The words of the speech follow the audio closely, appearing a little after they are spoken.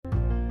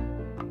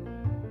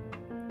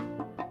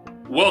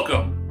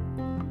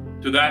Welcome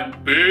to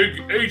that Big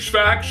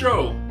HVAC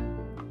show.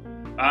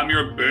 I'm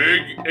your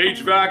Big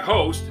HVAC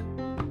host,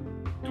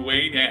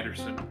 Dwayne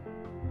Anderson.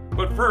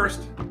 But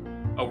first,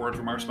 a word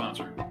from our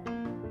sponsor.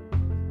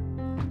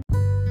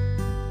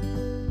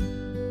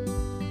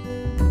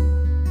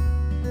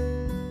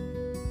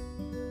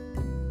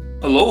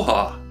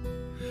 Aloha!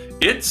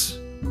 It's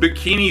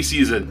bikini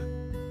season.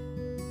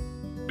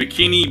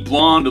 Bikini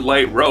Blonde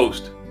Light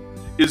Roast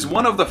is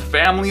one of the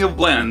family of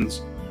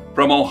blends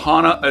from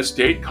Ohana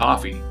Estate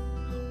Coffee.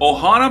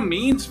 Ohana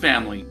means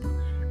family,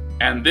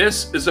 and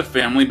this is a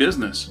family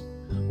business.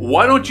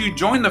 Why don't you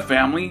join the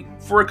family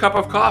for a cup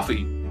of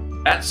coffee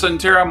at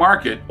Centerra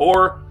Market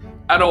or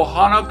at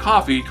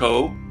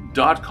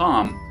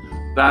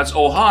ohanacoffeeco.com. That's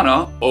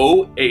Ohana,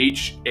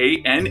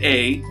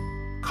 O-H-A-N-A,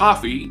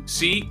 coffee,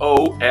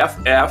 C-O-F-F-E-E,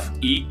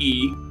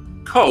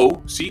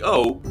 co.com.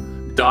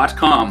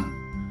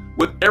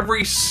 With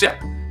every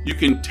sip, you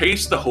can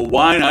taste the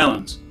Hawaiian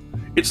Islands.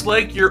 It's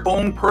like your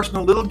own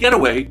personal little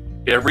getaway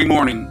every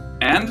morning,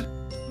 and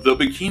the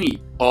bikini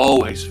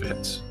always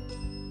fits.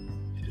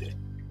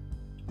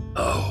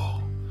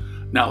 Oh,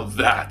 now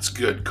that's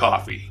good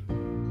coffee.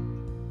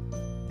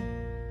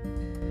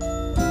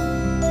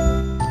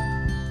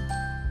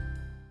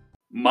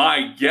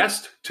 My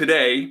guest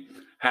today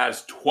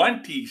has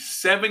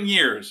 27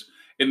 years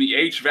in the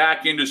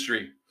HVAC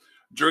industry.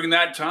 During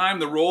that time,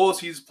 the roles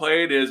he's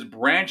played is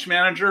branch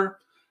manager,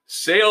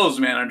 sales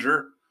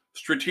manager,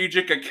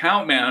 strategic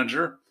account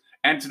manager,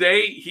 and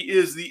today he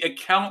is the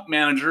account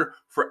manager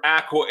for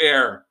Aqua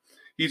Air.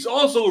 He's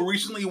also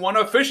recently won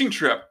a fishing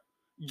trip.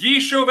 Guy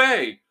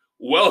Chauvet,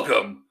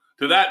 welcome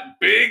to that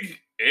Big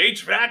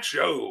HVAC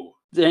show.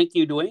 Thank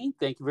you, Dwayne.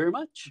 Thank you very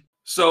much.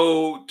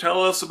 So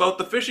tell us about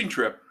the fishing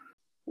trip.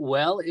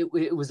 Well,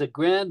 it was a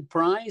grand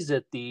prize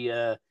at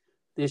the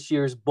this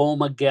year's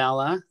BOMA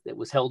Gala that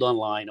was held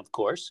online, of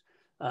course.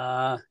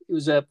 It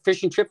was a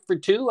fishing trip for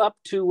two up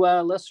to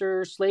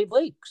Lesser Slave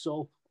Lake,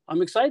 so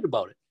I'm excited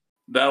about it.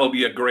 That'll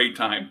be a great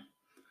time.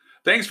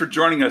 Thanks for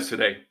joining us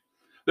today.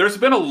 There's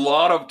been a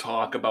lot of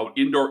talk about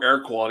indoor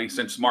air quality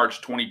since March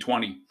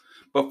 2020.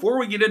 Before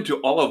we get into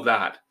all of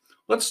that,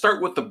 let's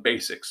start with the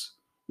basics.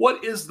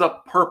 What is the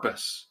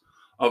purpose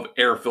of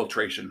air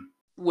filtration?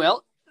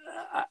 Well,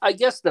 I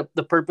guess the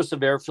purpose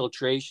of air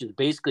filtration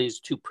basically is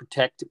to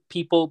protect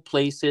people,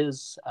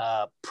 places,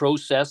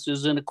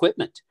 processes, and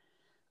equipment.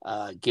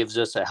 Gives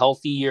us a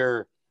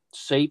healthier,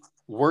 safe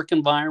work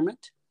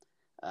environment.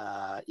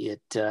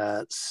 It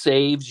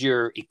saves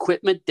your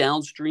equipment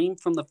downstream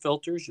from the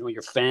filters,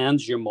 your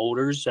fans, your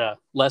motors,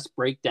 less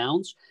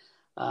breakdowns.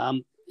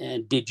 And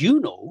did you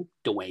know,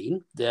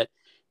 Dwayne, that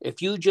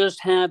if you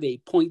just have a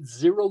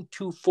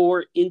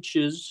 0.024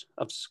 inches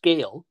of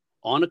scale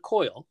on a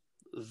coil,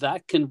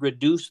 that can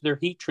reduce their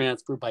heat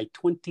transfer by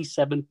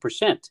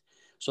 27%.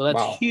 So that's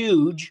Wow.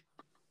 Huge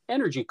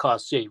energy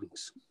cost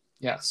savings.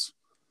 Yes.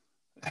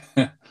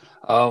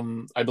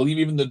 I believe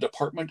even the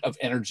Department of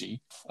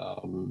Energy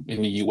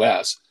in the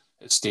U.S.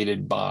 is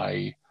stated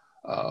by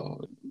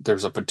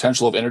there's a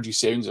potential of energy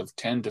savings of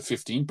 10 to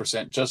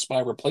 15% just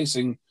by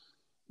replacing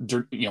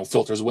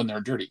filters when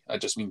they're dirty. I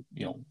just mean,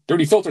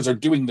 dirty filters are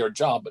doing their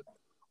job, but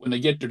when they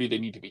get dirty, they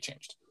need to be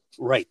changed.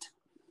 Right.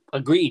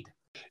 Agreed.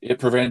 It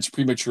prevents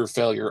premature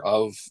failure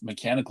of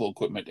mechanical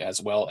equipment as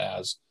well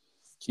as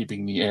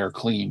keeping the air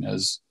clean.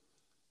 As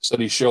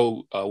studies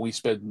show,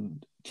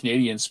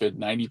 Canadians spend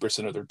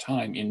 90% of their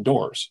time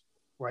indoors.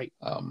 Right.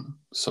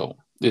 So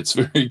it's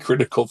very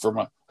critical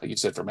like you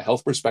said, from a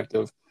health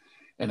perspective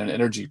and an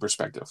energy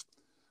perspective.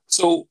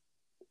 So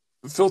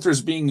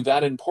filters being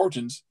that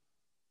important,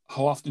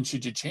 how often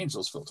should you change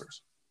those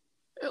filters?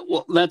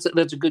 Well, that's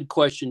a good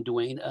question,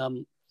 Dwayne.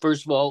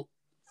 First of all,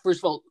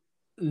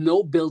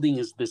 no building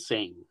is the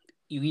same.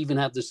 You even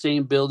have the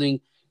same building,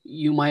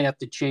 you might have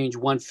to change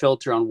one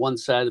filter on one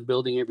side of the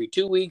building every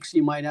 2 weeks.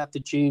 You might have to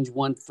change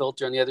one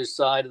filter on the other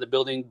side of the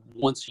building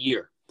once a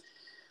year.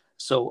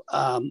 So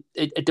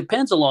it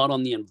depends a lot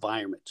on the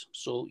environment.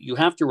 So you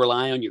have to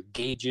rely on your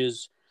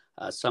gauges.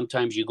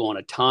 Sometimes you go on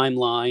a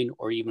timeline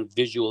or even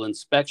visual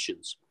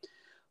inspections.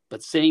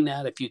 But saying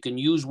that, if you can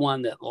use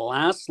one that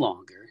lasts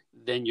longer,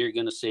 then you're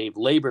going to save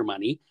labor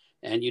money,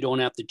 and you don't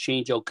have to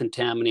change out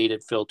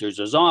contaminated filters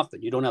as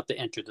often. You don't have to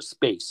enter the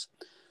space.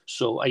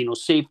 So,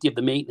 safety of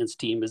the maintenance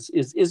team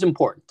is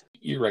important.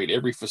 You're right.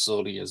 Every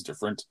facility is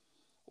different.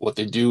 What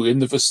they do in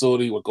the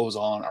facility, what goes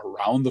on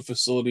around the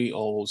facility,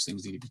 all those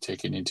things need to be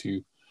taken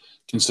into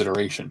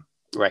consideration.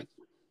 Right.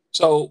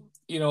 So,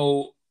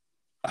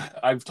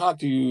 I've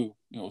talked to,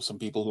 some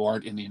people who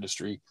aren't in the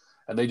industry,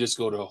 and they just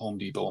go to Home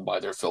Depot and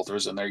buy their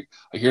filters. And I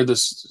hear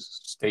this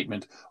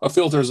statement, a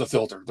filter is a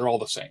filter. They're all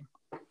the same.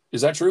 Is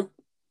that true?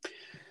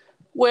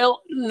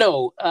 Well,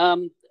 no.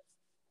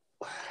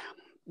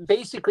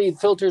 Basically,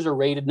 filters are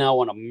rated now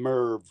on a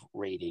MERV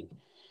rating.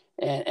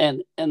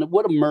 And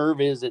what a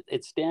MERV is,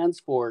 it stands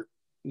for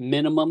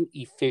minimum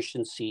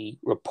efficiency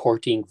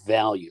reporting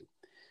value.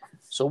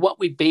 So what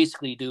we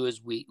basically do is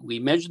we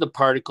measure the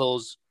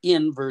particles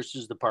in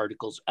versus the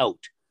particles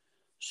out.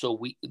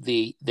 So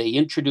they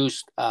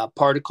introduced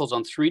particles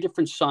on 3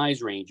 different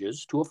size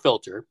ranges to a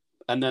filter,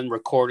 and then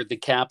recorded the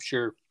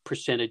capture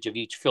percentage of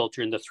each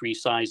filter in the 3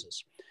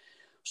 sizes.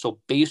 So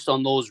based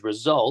on those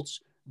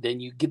results,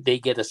 then they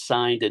get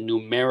assigned a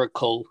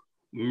numerical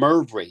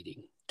MERV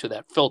rating to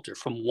that filter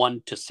from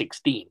 1 to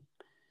 16.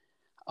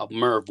 A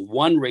MERV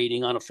 1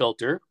 rating on a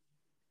filter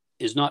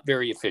is not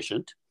very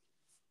efficient,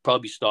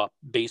 probably stop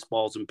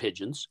baseballs and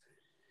pigeons.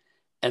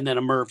 And then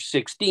a MERV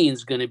 16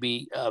 is going to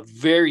be a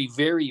very,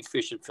 very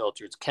efficient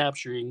filter. It's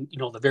capturing,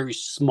 the very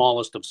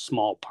smallest of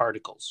small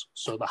particles.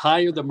 So the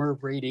higher the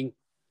MERV rating,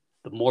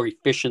 the more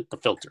efficient the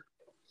filter.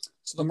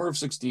 So the MERV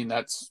 16,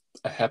 that's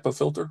a HEPA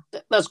filter?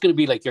 That's going to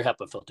be like your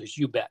HEPA filters,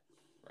 you bet.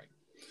 Right.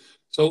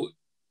 So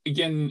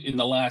again, in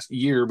the last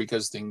year,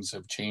 because things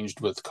have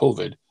changed with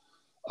COVID,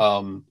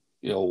 I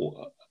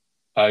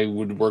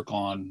would work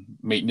on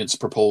maintenance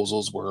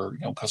proposals where,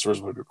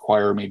 customers would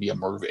require maybe a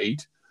MERV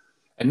 8.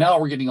 And now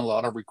we're getting a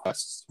lot of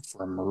requests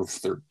for a MERV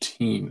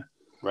 13.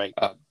 Right.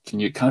 Can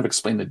you kind of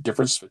explain the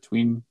difference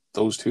between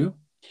those two?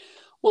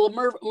 Well, a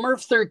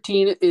MERV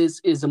 13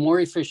 is a more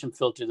efficient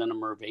filter than a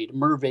MERV 8. A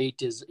MERV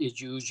 8 is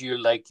usually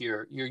like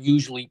your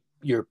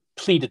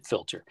pleated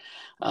filter.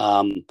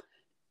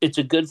 It's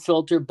a good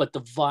filter, but the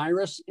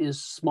virus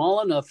is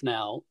small enough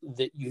now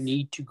that you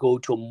need to go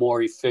to a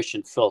more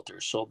efficient filter.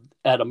 So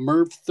at a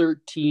MERV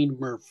 13,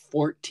 MERV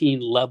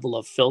 14 level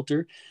of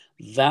filter,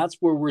 that's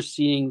where we're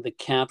seeing the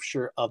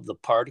capture of the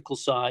particle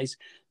size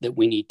that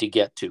we need to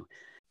get to.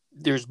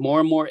 There's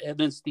more and more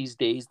evidence these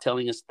days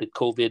telling us that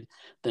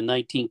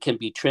COVID-19 can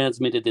be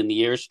transmitted in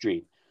the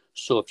airstream.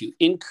 So if you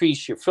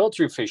increase your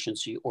filter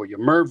efficiency or your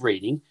MERV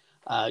rating,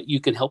 you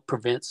can help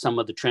prevent some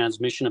of the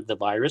transmission of the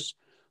virus.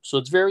 So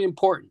it's very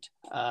important.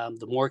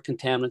 The more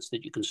contaminants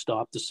that you can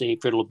stop, the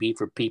safer it'll be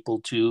for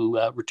people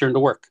to return to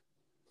work.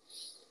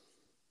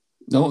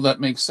 No, that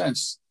makes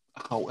sense.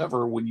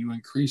 However, when you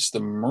increase the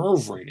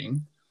MERV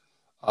rating,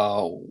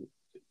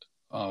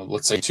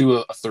 let's say to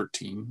a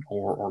 13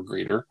 or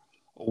greater,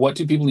 what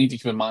do people need to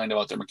keep in mind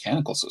about their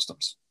mechanical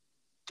systems?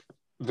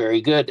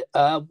 Very good.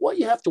 What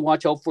you have to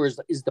watch out for is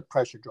the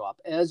pressure drop.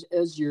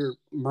 As your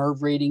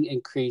MERV rating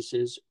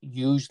increases,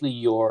 usually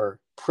your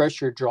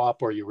pressure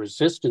drop or your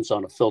resistance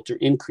on a filter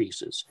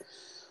increases.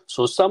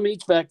 So some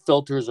HVAC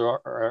filters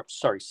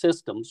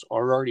systems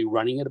are already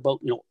running at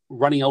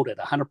running out at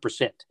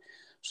 100%.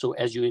 So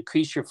as you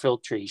increase your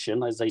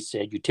filtration, as I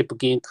said, you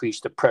typically increase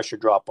the pressure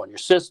drop on your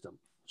system.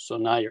 So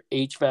now your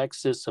HVAC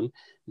system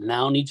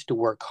now needs to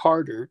work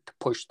harder to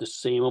push the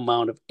same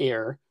amount of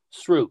air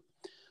through.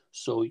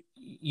 So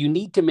you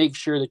need to make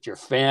sure that your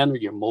fan or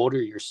your motor,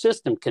 or your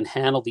system can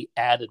handle the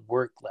added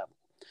work level.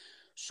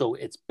 So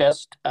it's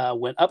best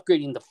when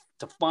upgrading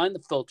to find the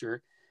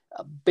filter,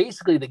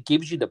 basically that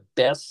gives you the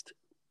best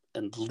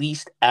and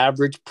least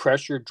average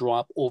pressure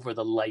drop over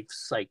the life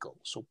cycle.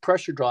 So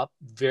pressure drop,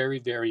 very,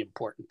 very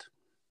important.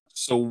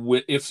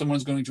 So if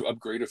someone's going to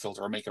upgrade a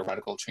filter or make a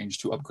radical change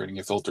to upgrading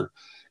a filter,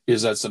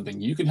 is that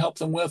something you can help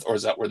them with? Or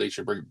is that where they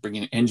should bring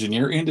an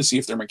engineer in to see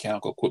if their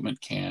mechanical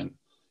equipment can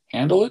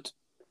handle it?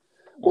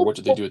 Or what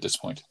do they do at this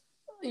point?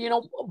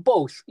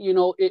 Both.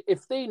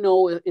 If they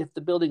know, if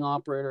the building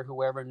operator,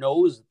 whoever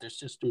knows that their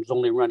system's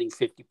only running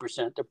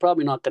 50%, they're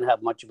probably not going to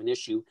have much of an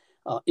issue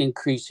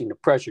increasing the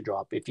pressure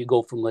drop. If you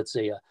go from, let's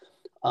say,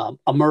 a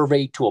MERV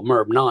 8 to a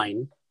MERV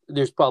 9,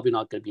 there's probably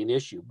not going to be an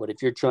issue. But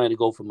if you're trying to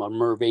go from a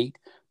MERV 8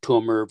 to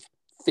a MERV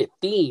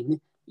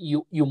 15,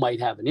 you might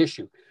have an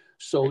issue.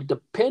 So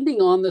depending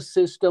on the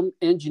system,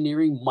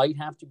 engineering might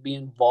have to be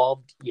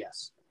involved,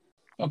 yes.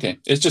 Okay.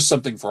 It's just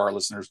something for our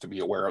listeners to be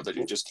aware of, that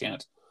you just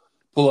can't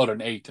pull out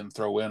an 8 and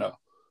throw in a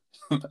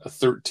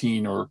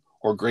 13 or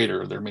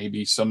greater. There may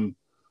be some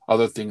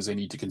other things they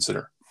need to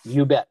consider.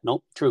 You bet.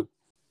 Nope, true.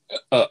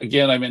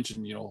 Again, I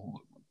mentioned,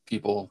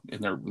 people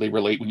they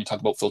relate when you talk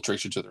about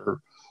filtration to their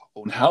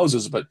own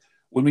houses, but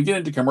when we get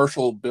into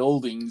commercial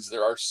buildings,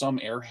 there are some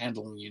air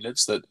handling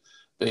units that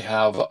they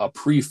have a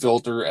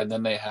pre-filter and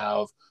then they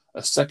have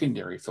a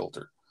secondary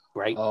filter.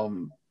 Right.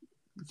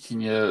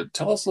 Can you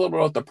tell us a little bit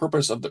about the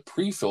purpose of the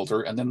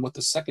pre-filter and then what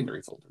the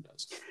secondary filter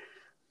does?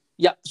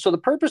 Yeah. So the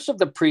purpose of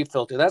the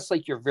pre-filter, that's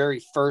like your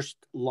very first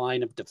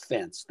line of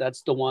defense.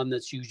 That's the one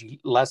that's usually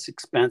less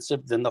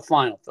expensive than the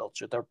final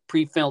filter. The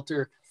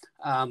pre-filter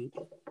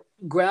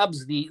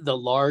grabs the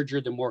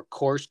larger, the more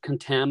coarse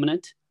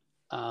contaminant.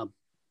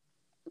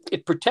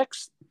 It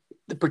protects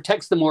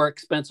the more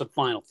expensive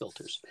final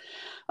filters.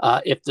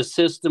 If the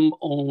system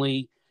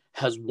only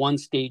has one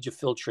stage of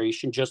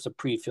filtration, just a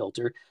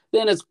pre-filter,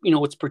 then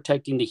it's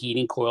protecting the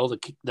heating coil,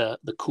 the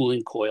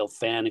cooling coil,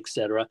 fan,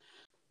 etc.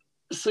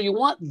 So you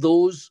want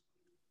those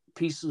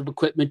pieces of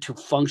equipment to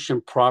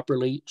function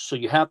properly. So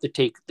you have to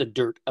take the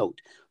dirt out.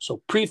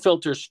 So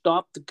pre-filters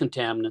stop the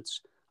contaminants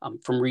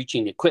from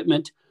reaching the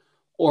equipment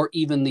or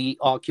even the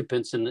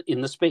occupants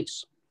in the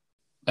space.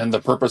 And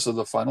the purpose of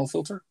the final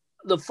filter?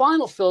 The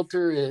final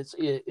filter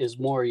is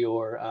more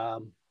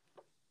your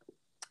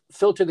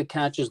filter that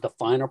catches the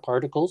finer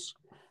particles.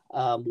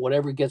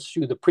 Whatever gets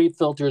through the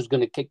pre-filter is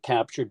going to get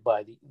captured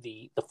by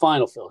the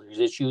final filters.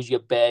 It's usually a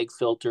bag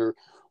filter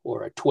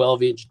or a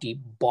 12-inch deep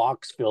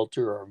box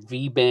filter or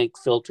V-bank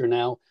filter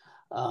now,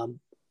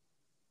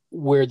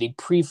 where the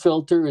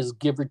pre-filter is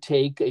give or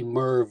take a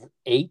MERV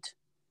 8,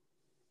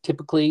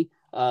 typically.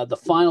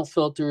 The final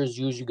filter is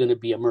usually going to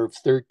be a MERV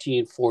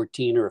 13,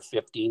 14, or a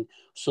 15.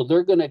 So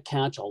they're going to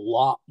catch a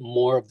lot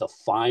more of the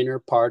finer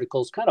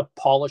particles, kind of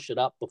polish it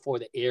up before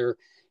the air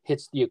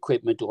hits the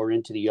equipment or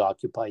into the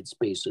occupied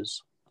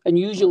spaces. And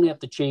you usually have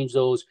to change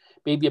those,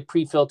 maybe a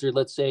pre-filter,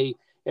 let's say,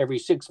 every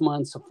 6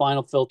 months, a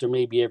final filter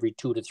maybe every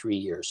 2 to 3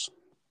 years.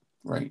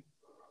 Right.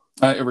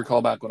 I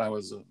recall back when I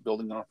was a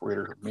building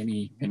operator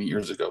many, many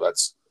years ago,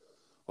 that's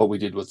what we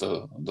did with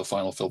the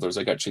final filters.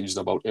 They got changed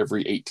about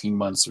every 18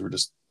 months. We were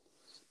just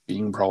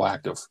being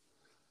proactive.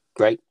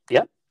 Great.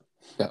 Yep.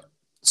 Yeah.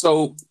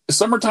 So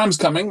summertime's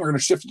coming. We're going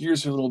to shift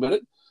gears here a little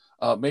bit.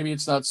 Maybe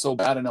it's not so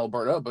bad in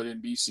Alberta, but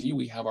in BC,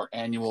 we have our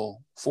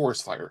annual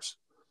forest fires.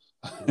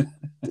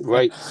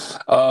 Right.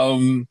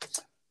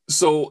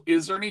 So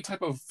is there any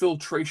type of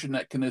filtration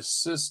that can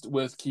assist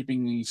with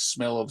keeping the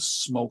smell of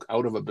smoke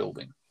out of a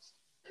building?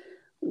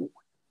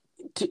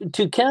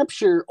 To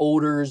capture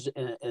odors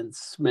and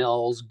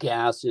smells,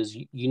 gases,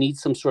 you need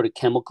some sort of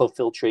chemical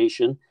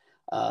filtration.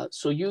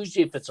 So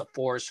usually if it's a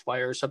forest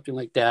fire or something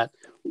like that,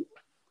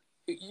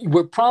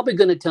 we're probably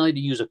going to tell you to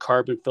use a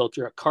carbon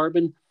filter. A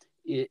carbon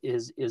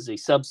is a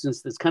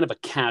substance that's kind of a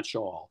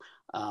catch-all.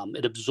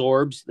 It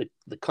absorbs,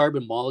 the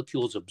carbon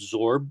molecules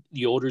absorb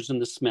the odors and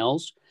the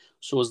smells.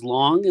 So as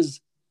long as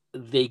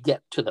they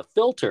get to the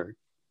filter,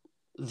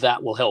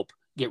 that will help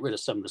get rid of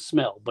some of the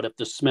smell. But if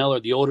the smell or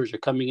the odors are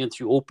coming in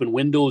through open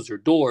windows or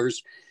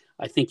doors,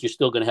 I think you're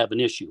still going to have an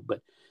issue.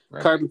 But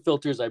right. Carbon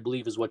filters, I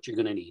believe, is what you're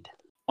going to need.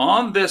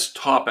 On this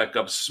topic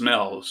of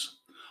smells,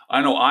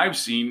 I know I've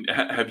seen,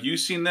 have you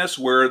seen this,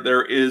 where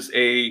there is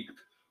a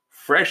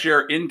fresh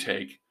air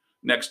intake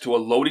next to a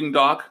loading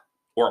dock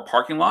or a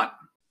parking lot?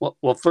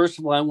 Well, first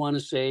of all, I want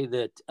to say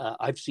that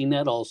I've seen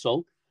that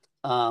also.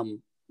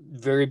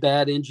 Very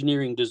bad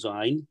engineering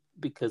design,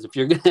 because if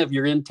you're going to have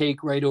your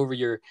intake right over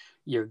your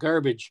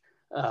garbage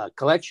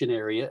collection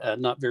area,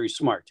 not very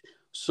smart.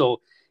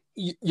 So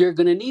you're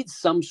going to need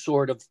some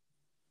sort of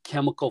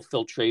chemical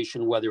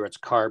filtration, whether it's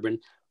carbon.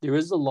 There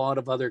is a lot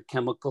of other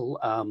chemical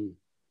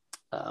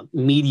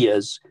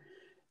medias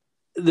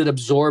that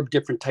absorb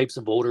different types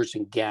of odors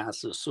and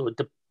gases. So it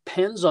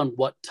depends on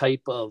what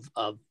type of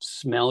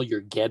smell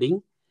you're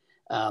getting.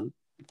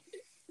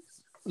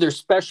 They're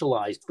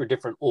specialized for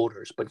different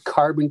odors, but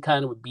carbon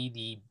kind of would be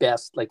the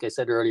best, like I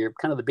said earlier,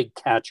 kind of the big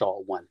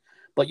catch-all one.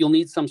 But you'll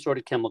need some sort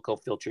of chemical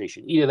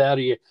filtration, either that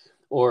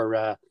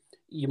or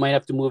you might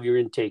have to move your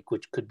intake,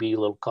 which could be a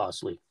little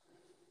costly.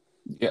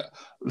 Yeah,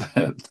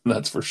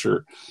 that's for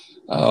sure.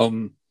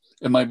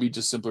 It might be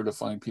just simpler to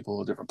find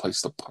people a different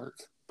place to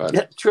park. But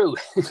yeah, true.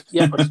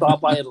 Yeah, but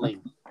stop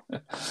idling.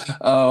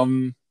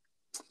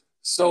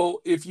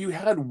 So if you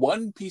had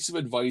one piece of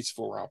advice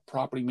for a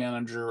property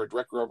manager, a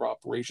director of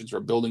operations, or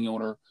a building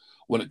owner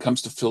when it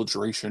comes to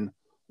filtration,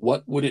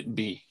 what would it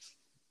be?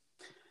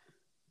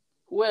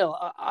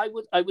 Well, I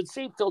would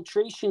say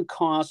filtration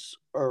costs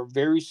are a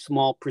very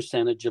small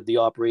percentage of the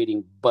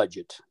operating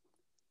budget.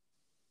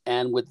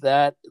 And with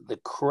that, the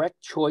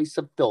correct choice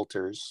of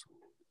filters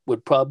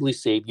would probably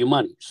save you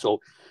money.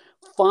 So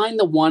find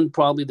the one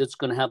probably that's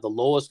going to have the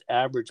lowest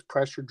average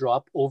pressure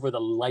drop over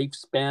the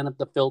lifespan of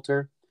the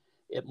filter.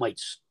 It might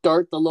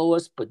start the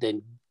lowest, but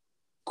then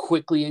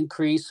quickly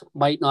increase,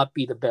 might not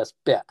be the best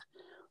bet.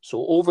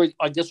 So over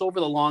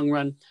the long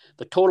run,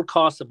 the total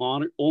cost of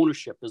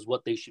ownership is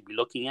what they should be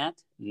looking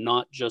at,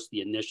 not just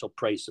the initial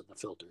price of the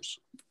filters.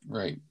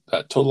 Right.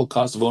 That total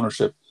cost of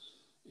ownership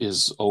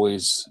is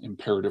always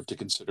imperative to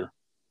consider.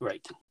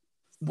 Right.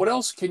 What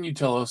else can you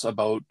tell us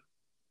about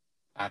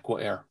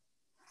AquaAir?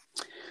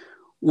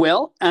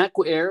 Well,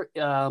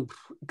 AquaAir,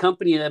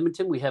 company in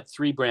Edmonton, we have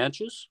 3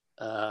 branches.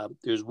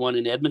 There's one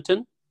in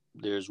Edmonton,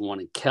 there's one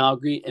in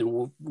Calgary,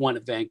 and one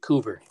in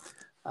Vancouver.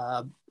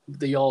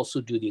 They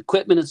also do the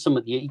equipment and some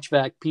of the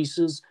HVAC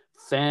pieces,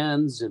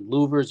 fans and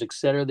louvers,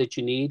 etc., that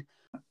you need.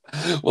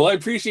 Well, I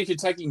appreciate you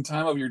taking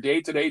time of your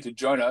day today to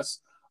join us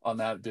on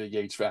that big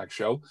HVAC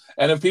show.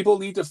 And if people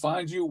need to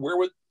find you,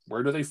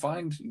 where do they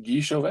find Guy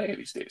Chauvet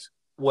these days?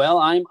 Well,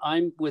 I'm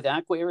with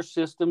AquaAir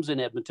Systems in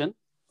Edmonton,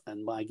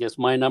 and I guess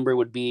my number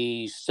would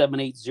be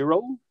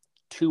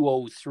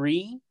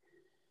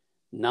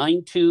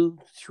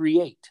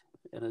 780-203-9238.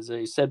 And as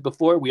I said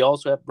before, we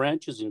also have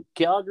branches in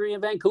Calgary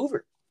and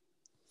Vancouver.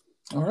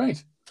 All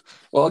right.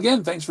 Well,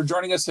 again, thanks for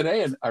joining us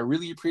today, and I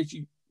really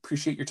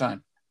appreciate your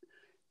time.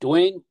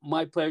 Dwayne,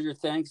 my pleasure.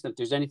 Thanks. And if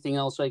there's anything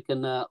else I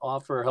can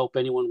offer or help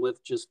anyone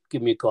with, just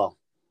give me a call.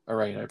 All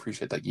right. I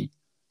appreciate that, Guy.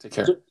 Take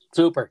care.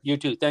 Super. You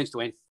too. Thanks,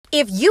 Dwayne.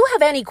 If you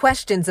have any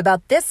questions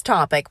about this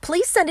topic,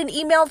 please send an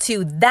email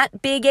to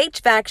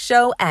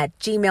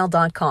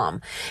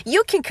thatbighvacshow@gmail.com.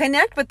 You can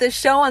connect with the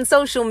show on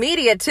social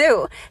media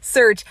too.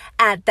 Search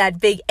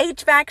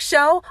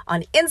 @thatbighvacshow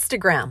on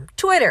Instagram,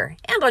 Twitter,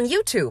 and on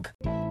YouTube.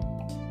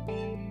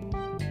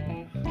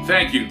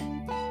 Thank you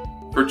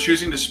for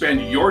choosing to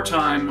spend your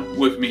time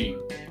with me.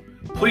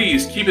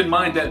 Please keep in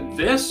mind that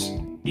this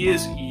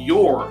is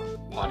your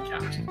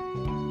podcast.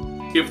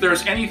 If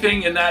there's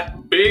anything in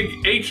that big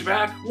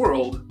HVAC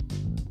world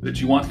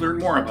that you want to learn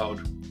more about,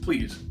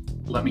 please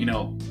let me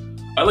know.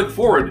 I look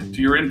forward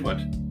to your input.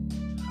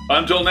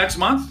 Until next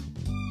month,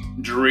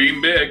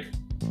 dream big,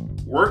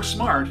 work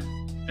smart,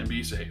 and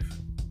be safe.